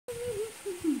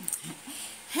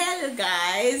Hello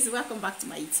guys, welcome back to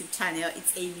my YouTube channel.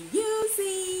 It's Amy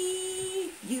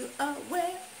Music. You are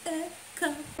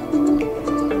welcome.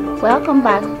 Welcome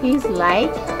back. Please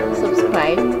like,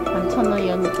 subscribe, and turn on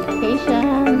your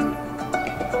notifications.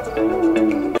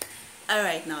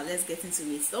 Alright, now let's get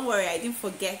into it. Don't worry, I didn't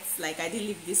forget, like I didn't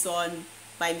leave this on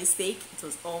by mistake. It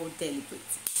was all deliberate.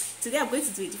 Today I'm going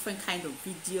to do a different kind of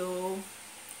video.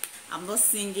 I'm not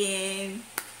singing,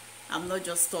 I'm not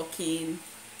just talking.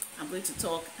 I'm going to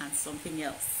talk and something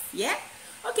else. Yeah?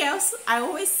 Okay, I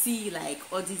always see like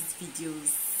all these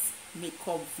videos,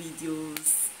 makeup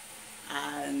videos,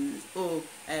 and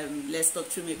let's talk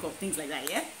through makeup, things like that,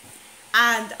 yeah?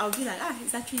 And I'll be like,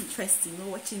 it's actually interesting,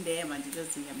 watching them and you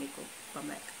just doing your makeup. I'm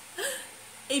like,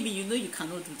 Amy, you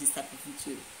cannot do this type of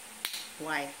video.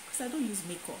 Why? Because I don't use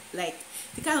makeup. Like,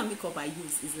 the kind of makeup I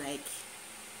use is like,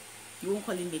 you won't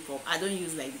call it makeup. I don't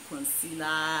use like the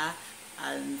concealer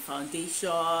and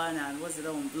foundation and what's it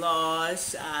on,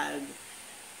 blush and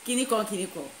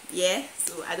kiniko, yeah.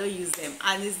 So I don't use them,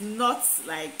 and it's not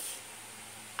like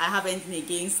I have anything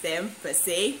against them per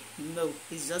se. No,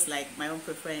 it's just like my own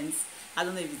preference. I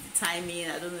don't know if it's the timing.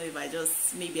 I don't know if I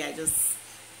just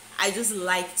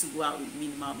like to go out with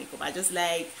minimal makeup. I just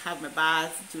like have my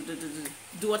bath,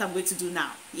 do what I'm going to do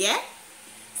now, yeah.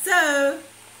 So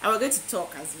and we're going to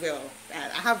talk as well.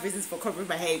 I have reasons for covering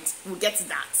my head. We'll get to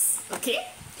that. Okay?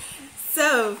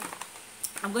 So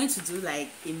I'm going to do like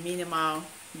a minimal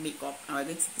makeup, and we're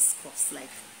going to discuss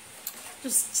like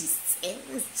just gist.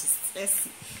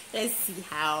 Let's see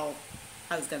how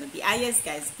it's gonna be. Yes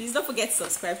guys, please don't forget to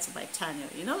subscribe to my channel.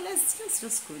 Let's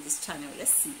just grow this channel.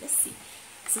 Let's see.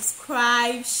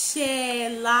 Subscribe, share,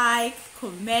 like,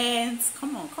 comment.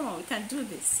 Come on, we can do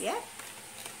this, yeah?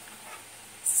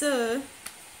 So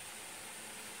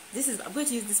I'm going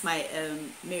to use this my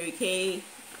Mary Kay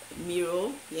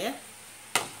mirror, yeah.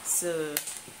 So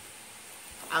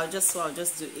I'll just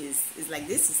do is like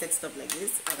this. You set it up like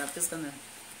this, and I'm just gonna,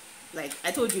 like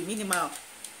I told you, minimal.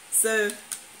 So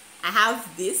I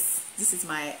have this is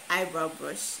my eyebrow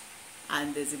brush,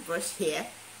 and there's a brush here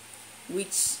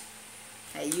which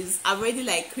I use. I've already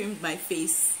like creamed my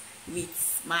face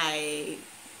with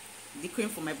the cream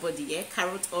for my body, yeah,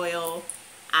 carrot oil,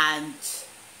 and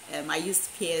I used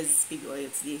Pears baby oil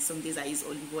today. Some days I use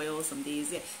olive oil, some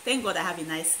days, yeah. Thank God I have a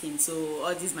nice skin, so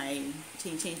all these my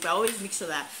change. But I always make sure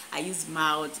that I use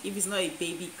mild. If it's not a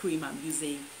baby cream I'm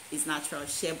using, it's natural.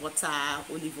 Shea butter,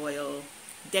 olive oil,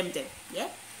 them, yeah.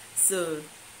 So,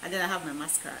 and then I have my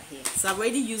mascara here. So I've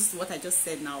already used what I just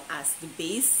said now as the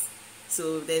base.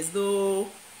 So there's no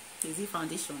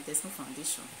foundation. There's no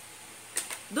foundation.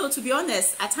 Though to be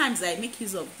honest, at times I make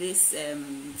use of this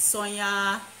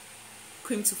Sonia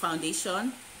cream to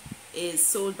foundation. Is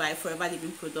sold by Forever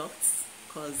Living Products,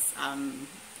 because I'm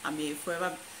a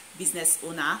Forever business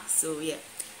owner. So yeah,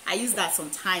 I use that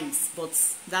sometimes, but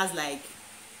that's like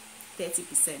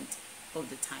 30% of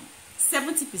the time.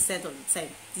 70% of the time,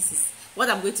 this is what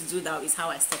I'm going to do now, is how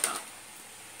I step out.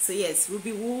 So yes,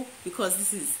 Ruby Woo, because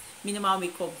this is minimal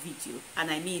makeup video, and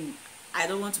I mean, I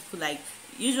don't want to put like,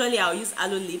 usually I'll use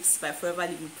Aloe Lips by Forever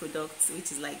Living Products,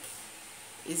 which is like,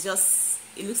 it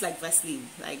looks like Vaseline,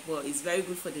 like, well, it's very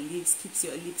good for the lips, keeps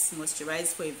your lips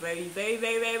moisturized for a very, very,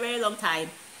 very, very, very long time.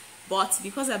 But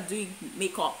because I'm doing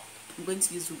makeup, I'm going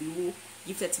to use Ruby Woo,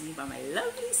 gifted to me by my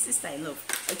lovely sister-in-law.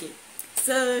 Okay,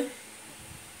 so,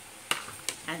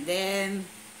 and then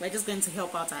we're just going to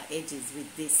help out our edges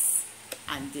with this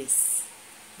and this,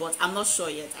 but I'm not sure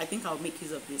yet. I think I'll make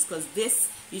use of this, because this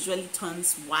usually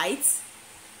turns white.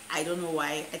 I don't know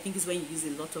why. I think it's when you use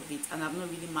a lot of it, and I've not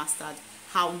really mastered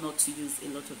how not to use a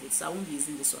lot of it, so I won't be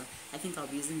using this one. I think I'll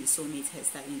be using the Soulmate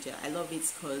hairstyling gel. I love it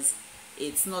because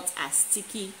it's not as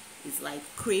sticky. It's like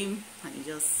cream, and it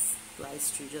just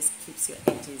glides through, just keeps your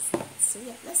edges. So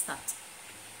yeah, let's start.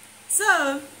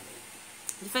 So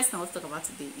the first thing I want to talk about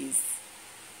today is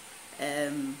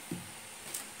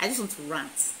I just want to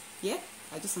rant. Yeah,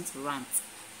 I just want to rant.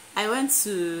 I went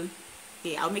to,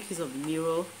 okay, I'll make use of the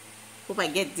mirror. Hope I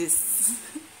get this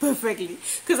perfectly,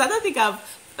 because I don't think I've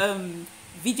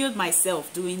videoed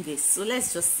myself doing this. So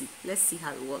let's see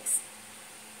how it works.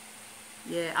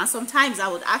 Yeah, and sometimes I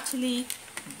would actually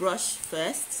brush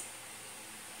first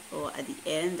or at the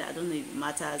end. I don't know if it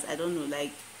matters. I don't know,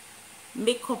 like,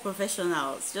 makeup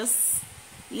professionals, just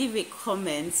leave a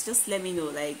comment, just let me know,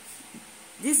 like,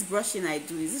 this brushing I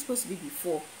do, is this supposed to be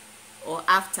before or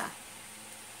after?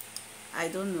 I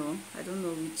don't know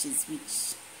which is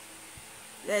which.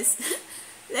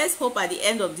 Let's hope at the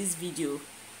end of this video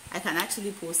I can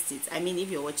actually post it. I mean, if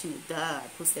you're watching it, I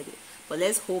posted it, but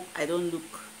let's hope I don't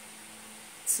look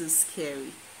too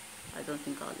scary. I don't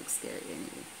think I'll look scary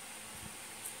anyway.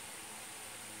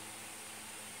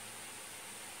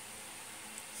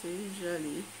 So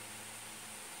usually,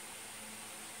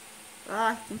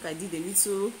 I think I did a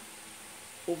little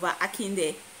over hacking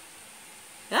there.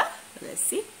 Yeah, let's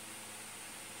see.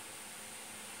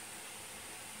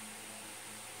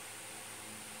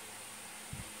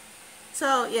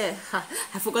 So yeah,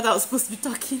 I forgot I was supposed to be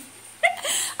talking.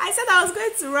 I said I was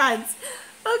going to rant.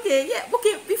 Okay, yeah,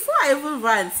 okay, before I even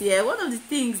rant, yeah, one of the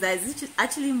things that is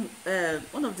actually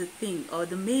one of the thing, or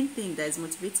the main thing that is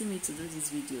motivating me to do this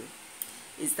video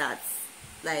is that,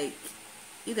 like,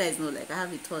 you guys know, like, I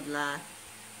have a toddler,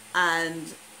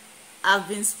 and I've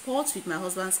been spoiled with my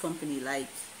husband's company. Like,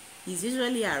 he's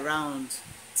usually around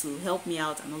to help me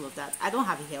out and all of that. I don't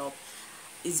have help.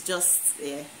 It's just,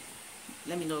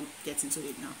 let me not get into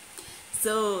it now.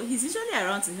 So he's usually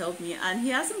around to help me, and he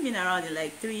hasn't been around in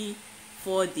like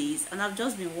 3-4 days, and I've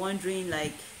just been wondering,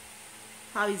 like,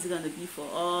 how is it gonna be for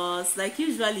us? Like,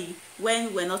 usually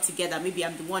when we're not together, maybe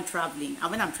I'm the one traveling, and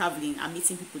when I'm traveling, I'm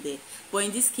meeting people there. But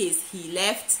in this case, he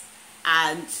left,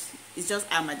 and it's just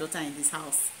I and my daughter in this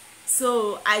house.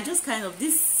 So I just kind of,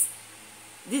 this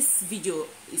video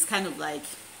is kind of like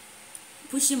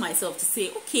pushing myself to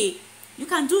say, okay, you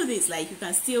can do this. Like, you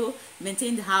can still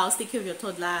maintain the house, take care of your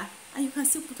toddler, and you can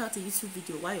still put out a YouTube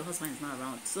video while your husband is not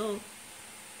around. So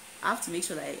I have to make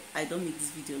sure that I don't make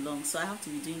this video long, so I have to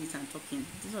be doing it and talking.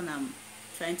 This one I'm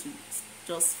trying to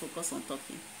just focus on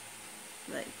talking.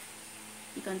 Like,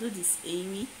 you can do this,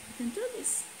 Amy, you can do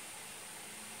this.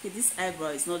 Okay, this eyebrow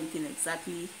is not looking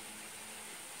exactly,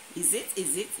 is it?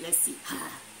 Let's see.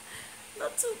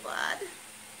 Not too bad.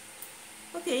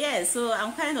 Okay, yeah, so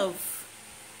I'm kind of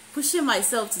pushing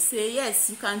myself to say, yes,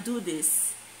 you can do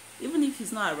this. Even if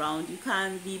he's not around, you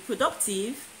can be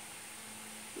productive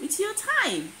with your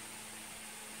time.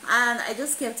 And I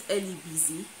just kept Ellie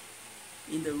busy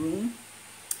in the room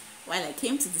while I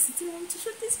came to the sitting room to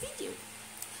shoot this video.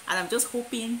 And I'm just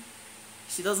hoping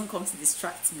she doesn't come to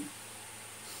distract me.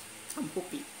 I'm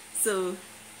hoping. So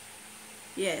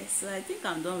yeah, so I think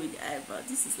I'm done with the eyebrow.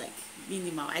 This is like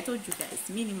minimal. I told you guys,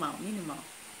 minimal.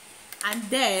 And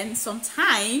then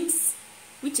sometimes,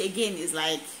 which again is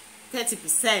like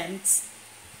 30%,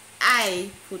 I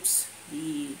put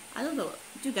the, I don't know,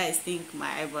 do you guys think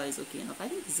my eyebrow is okay enough? I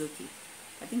think it's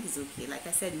okay. Like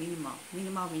I said, minimal.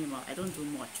 I don't do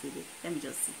much with it. Let me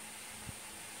just see.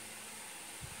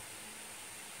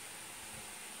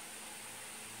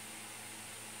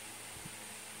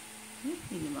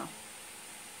 Minimal.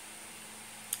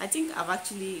 I think I've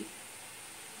actually,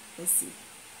 let's see.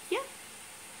 Yeah.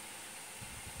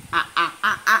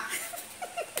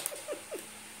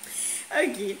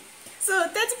 Okay, so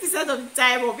 30% of the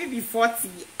time, or maybe 40,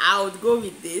 I would go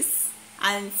with this.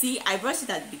 And see, I brushed it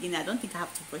at the beginning. I don't think I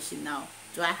have to brush it now.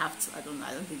 Do I have to? I don't know.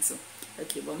 I don't think so.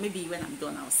 Okay, but maybe when I'm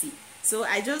done, I'll see. So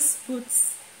I just put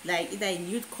like either a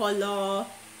nude color.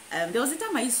 There was a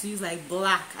time I used to use like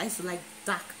black. I used to like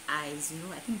dark eyes, you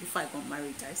know. I think before I got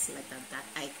married, I used to like that dark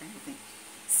eye kind of thing.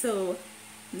 So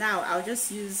now I'll just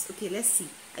use, okay, let's see.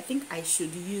 I think I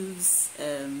should use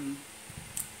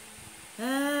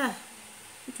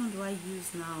which one do I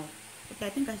use now? Okay, I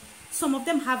think some of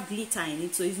them have glitter in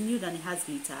it, so it's nude and it has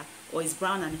glitter, or it's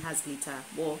brown and it has glitter.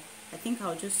 Well, I think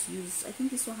I'll just use, I think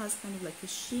this one has kind of like a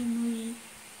shimmery,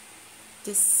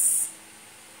 this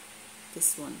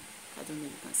one, I don't know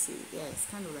if you can see it. Yeah, it's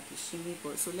kind of like a shimmery,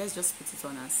 but so let's just put it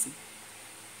on and see.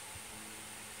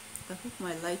 I hope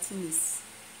my lighting is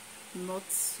not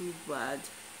too bad.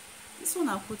 This one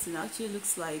I'm putting actually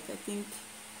looks like, I think,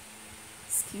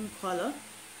 skin color.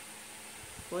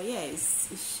 But yeah, it's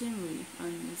shimmery,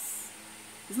 and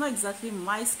it's not exactly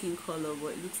my skin color, but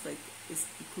it looks like it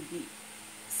could be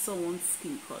someone's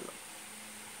skin color.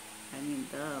 I mean,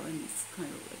 when it's kind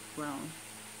of like brown.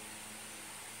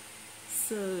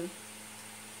 So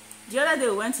the other day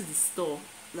we went to the store,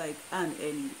 like Anne and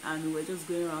Ellie, and we were just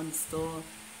going around the store,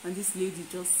 and this lady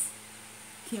just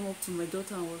came up to my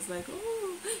daughter and was like,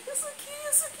 "Oh, you're so cute,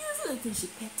 you're so cute." And then she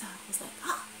pet her. I was like,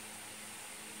 ah.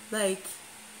 Like,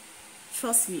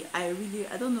 trust me, I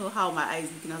don't know how my eye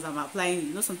is looking as I'm applying it.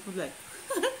 You know, some people like,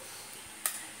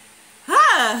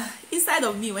 inside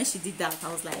of me when she did that,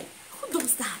 I was like, who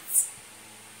does that?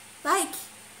 Like,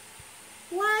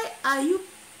 why are you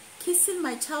kissing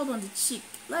my child on the cheek?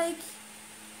 Like,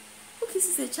 who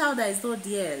kisses a child that is not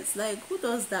theirs? Like, who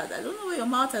does that? I don't know where your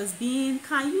mouth has been.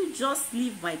 Can you just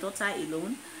leave my daughter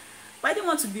alone? But I didn't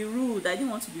want to be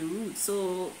rude.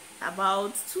 So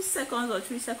about 2 seconds or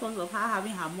 3 seconds of her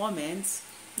having her moments,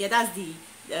 yeah, that's the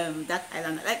that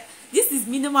eyeliner. Like, this is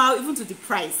minimal even to the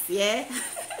price, yeah.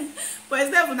 But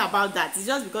it's not even about that. It's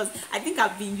just because I think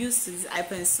I've been used to this eye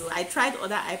pencil. I tried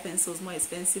other eye pencils, more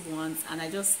expensive ones, and I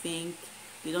just think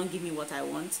they don't give me what I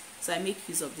want. So I make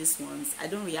use of these ones. I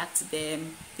don't react to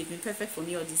them. They've been perfect for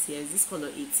me all these years. This color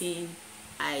 18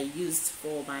 I used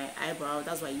for my eyebrow.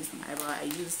 That's what I used for my eyebrow. I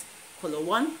used color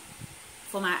 1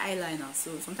 for my eyeliner.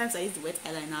 So sometimes I use the wet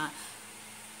eyeliner,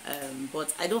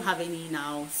 but I don't have any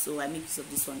now, so I make use of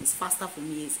this one. It's faster for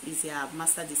me, it's easier. I've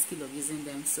mastered the skill of using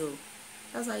them, so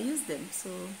that's why I use them. So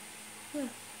yeah,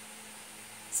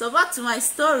 so back to my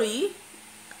story.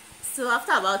 So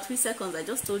after about 3 seconds, I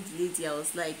just told the lady, I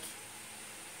was like,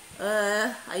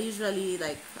 I usually,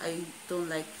 like, I don't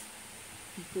like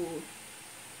people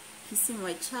kissing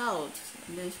my child.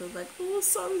 And then she was like, oh,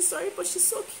 sorry, but she's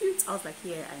so cute. I was like,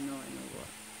 yeah, I know what,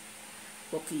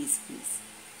 but please.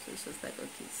 So she was like,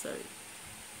 okay, sorry.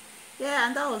 Yeah,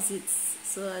 and that was it.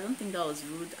 So I don't think that was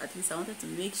rude. At least I wanted to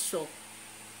make sure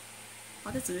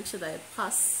that I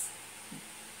pass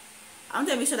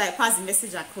the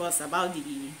message across about the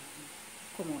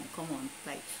come on,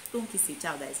 like, don't kiss a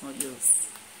child that is not yours.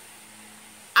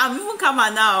 I'm even calmer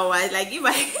now. Like,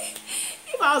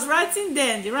 if I was ranting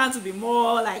then, the rant would be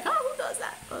more like, oh, who does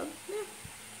that? But, yeah.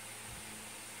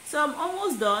 So I'm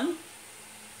almost done.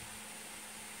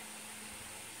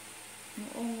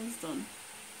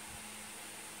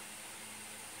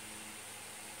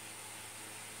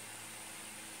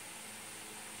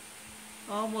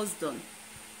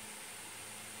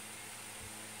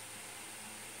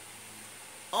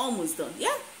 Almost done.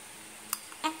 Yeah.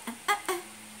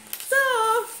 So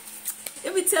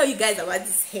let me tell you guys about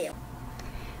this hair.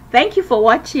 Thank you for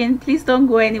watching. Please don't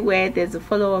go anywhere. There's a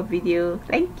follow-up video.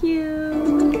 Thank you.